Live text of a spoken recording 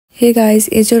Hey guys,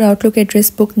 is your Outlook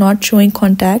address book not showing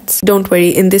contacts? Don't worry,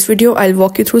 in this video, I'll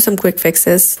walk you through some quick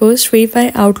fixes. First, verify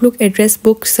Outlook address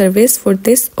book service. For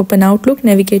this, open Outlook,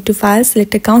 navigate to Files,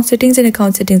 select Account Settings and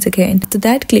Account Settings again. After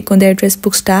that, click on the Address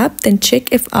Books tab, then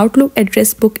check if Outlook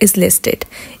address book is listed.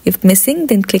 If missing,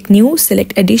 then click New,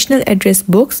 select Additional Address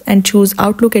Books and choose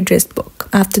Outlook address book.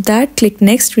 After that, click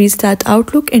Next, restart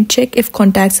Outlook and check if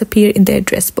contacts appear in the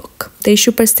address book. If the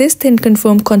issue persists, then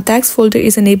confirm Contacts folder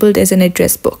is enabled as an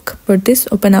address book. For this,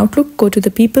 open Outlook, go to the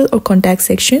People or Contacts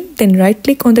section, then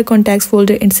right-click on the Contacts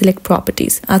folder and select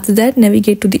Properties. After that,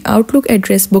 navigate to the Outlook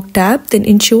Address Book tab, then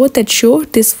ensure that Show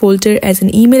this folder as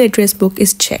an email address book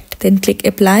is checked. Then click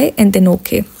Apply and then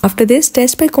OK. After this,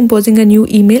 test by composing a new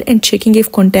email and checking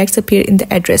if contacts appear in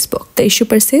the address book. If the issue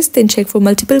persists, then check for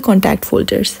multiple contact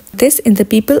folders. This, in the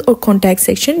People or Contacts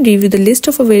section, review the list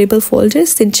of available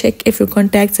folders, then check if your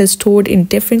contacts are stored in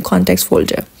different contacts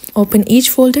folder. Open each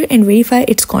folder and verify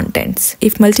its contents.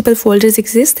 If multiple folders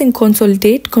exist, then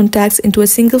consolidate contacts into a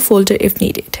single folder if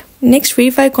needed. Next,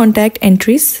 verify contact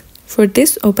entries. For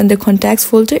this, open the Contacts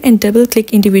folder and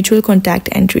double-click individual contact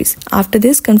entries. After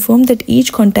this, confirm that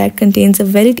each contact contains a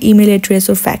valid email address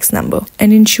or fax number.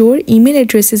 And ensure email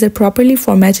addresses are properly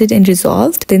formatted and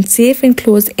resolved. Then save and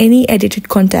close any edited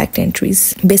contact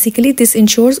entries. Basically, this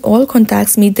ensures all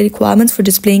contacts meet the requirements for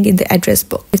displaying in the address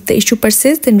book. If the issue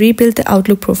persists, then rebuild the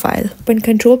Outlook profile. Open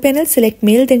Control Panel, select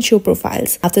Mail, then Show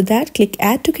Profiles. After that, click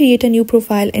Add to create a new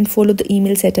profile and follow the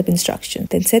email setup instruction.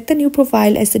 Then set the new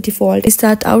profile as the default.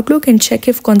 Start Outlook and check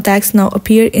if contacts now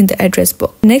appear in the address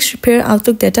book. Next, prepare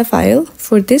Outlook data file.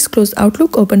 For this, close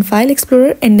Outlook, open File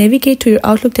Explorer and navigate to your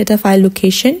Outlook data file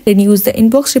location. Then use the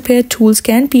Inbox Repair tool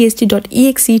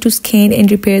scan.psd.exe to scan and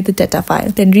repair the data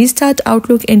file. Then restart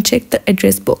Outlook and check the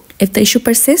address book. If the issue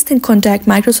persists, then contact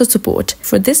Microsoft Support.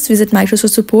 For this, visit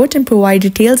Microsoft Support and provide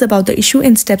details about the issue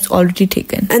and steps already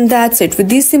taken. And that's it. With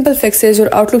these simple fixes,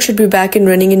 your Outlook should be back and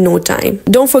running in no time.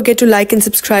 Don't forget to like and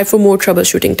subscribe for more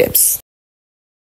troubleshooting tips.